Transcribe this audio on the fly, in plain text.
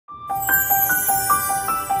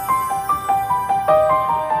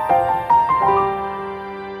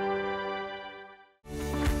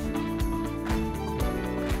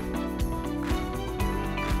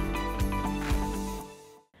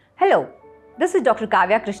This is Dr.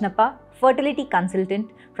 Kavya Krishnappa, fertility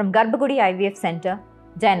consultant from GarbhaGudi IVF Center,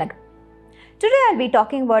 Jayanagar. Today I'll be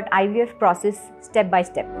talking about IVF process step by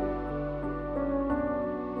step.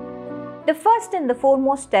 The first and the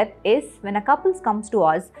foremost step is when a couple comes to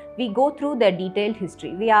us, we go through their detailed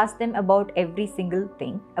history. We ask them about every single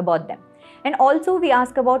thing about them. And also we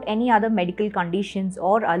ask about any other medical conditions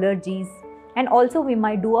or allergies. And also we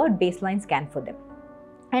might do a baseline scan for them.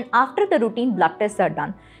 And after the routine blood tests are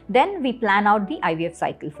done, then we plan out the IVF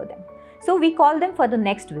cycle for them. So we call them for the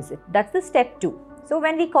next visit. That's the step 2. So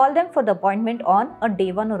when we call them for the appointment on a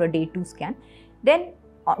day 1 or a day 2 scan, then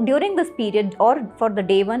during this period or for the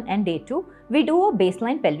day 1 and day 2, we do a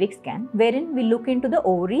baseline pelvic scan wherein we look into the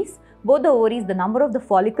ovaries. Both the ovaries, the number of the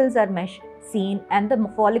follicles are seen and the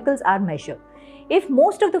follicles are measured. If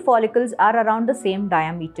most of the follicles are around the same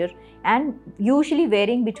diameter and usually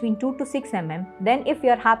varying between 2 to 6 mm, then if you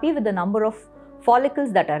are happy with the number of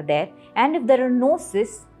follicles that are there and if there are no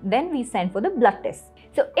cysts, then we send for the blood test.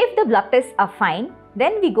 So if the blood tests are fine,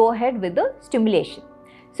 then we go ahead with the stimulation.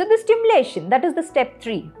 So the stimulation, that is the step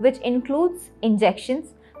 3, which includes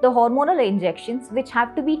injections, the hormonal injections which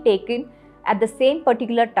have to be taken at the same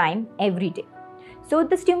particular time every day. So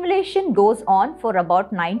the stimulation goes on for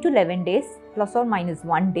about 9 to 11 days plus or minus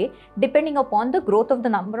 1 day depending upon the growth of the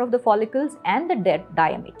number of the follicles and the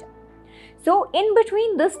diameter. So in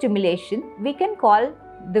between this stimulation, we can call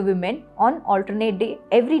the women on alternate day.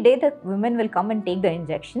 Every day the women will come and take the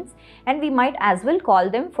injections, and we might as well call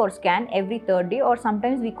them for scan every 3rd day, or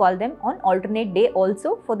sometimes we call them on alternate day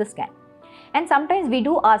also for the scan. And sometimes we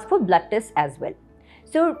do ask for blood tests as well.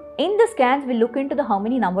 So in the scans, we look into how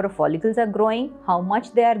many number of follicles are growing, how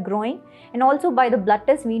much they are growing, and also by the blood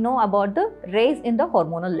test we know about the rise in the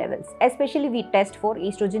hormonal levels. Especially we test for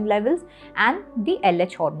estrogen levels and the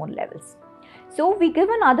LH hormone levels. So we give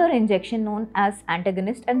another injection known as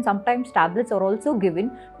antagonist, and sometimes tablets are also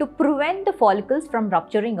given to prevent the follicles from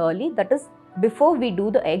rupturing early. That is, before we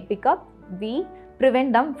do the egg pickup, we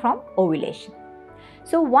prevent them from ovulation.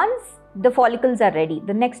 So once the follicles are ready,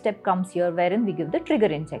 the next step comes here wherein we give the trigger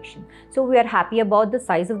injection. So we are happy about the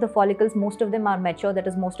size of the follicles. Most of them are mature, that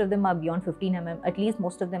is most of them are beyond 15 mm, at least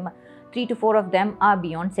most of them, 3 to 4 of them are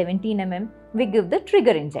beyond 17 mm. We give the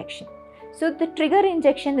trigger injection. So the trigger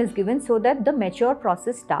injection is given so that the mature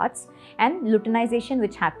process starts and luteinization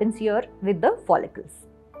which happens here with the follicles.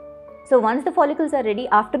 So once the follicles are ready,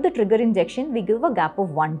 after the trigger injection, we give a gap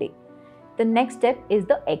of 1 day. The next step is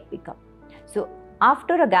the egg pickup. So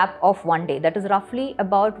after a gap of 1 day, that is roughly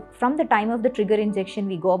about from the time of the trigger injection,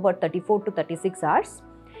 we go about 34 to 36 hours.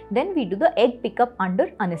 Then we do the egg pickup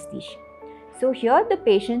under anesthesia. So here the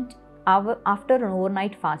patient, after an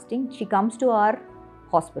overnight fasting, she comes to our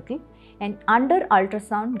hospital, and under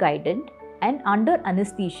ultrasound guidance and under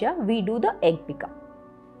anesthesia, we do the egg pickup.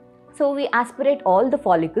 So we aspirate all the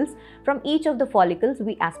follicles. From each of the follicles,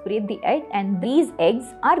 we aspirate the egg, and these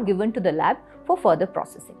eggs are given to the lab for further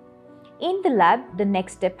processing. In the lab, the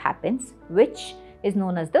next step happens, which is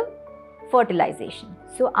known as the fertilization.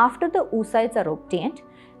 So after the oocytes are obtained,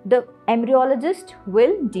 the embryologist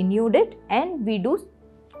will denude it, and we do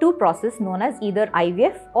 2 processes known as either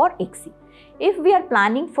IVF or ICSI. If we are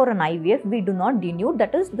planning for an IVF, we do not denude,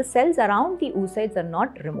 that is, the cells around the oocytes are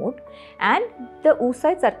not removed, and the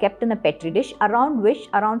oocytes are kept in a petri dish around which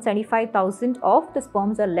around 75,000 of the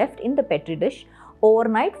sperms are left in the petri dish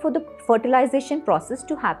overnight for the fertilization process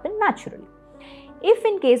to happen naturally. If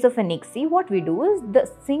in case of an ICSI, what we do is the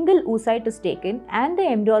single oocyte is taken and the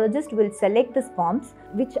embryologist will select the sperms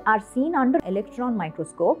which are seen under electron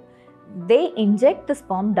microscope. They inject the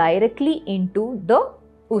sperm directly into the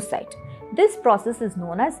oocyte. This process is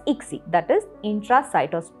known as ICSI, that is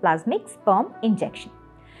intracytoplasmic sperm injection.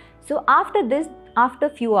 So after this, after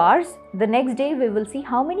few hours, the next day we will see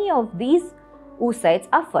how many of these oocytes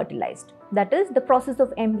are fertilized. That is, the process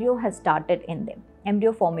of embryo has started in them.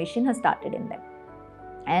 Embryo formation has started in them.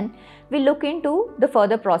 And we look into the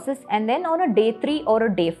further process, and then on a day 3 or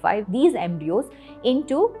a day 5, these embryos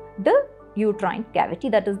into the uterine cavity,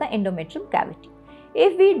 that is the endometrium cavity.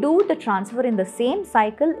 If we do the transfer in the same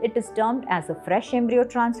cycle, it is termed as a fresh embryo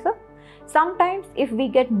transfer. Sometimes if we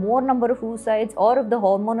get more number of oocytes or if the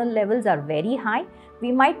hormonal levels are very high,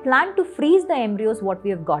 we might plan to freeze the embryos what we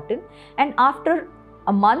have gotten, and after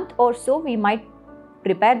a month or so we might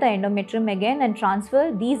prepare the endometrium again and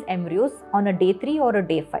transfer these embryos on a day 3 or a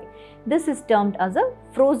day 5. This is termed as a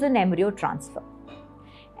frozen embryo transfer.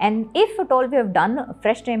 And if at all we have done a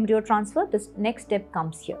fresh embryo transfer, this next step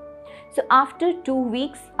comes here. So after 2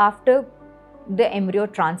 weeks after the embryo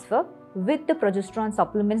transfer, with the progesterone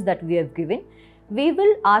supplements that we have given, we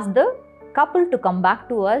will ask the couple to come back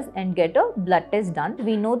to us and get a blood test done.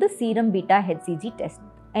 We know the serum beta HCG test.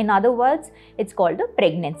 In other words, it's called a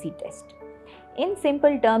pregnancy test. In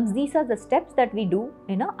simple terms, these are the steps that we do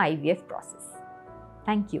in a IVF process.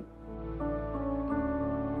 Thank you.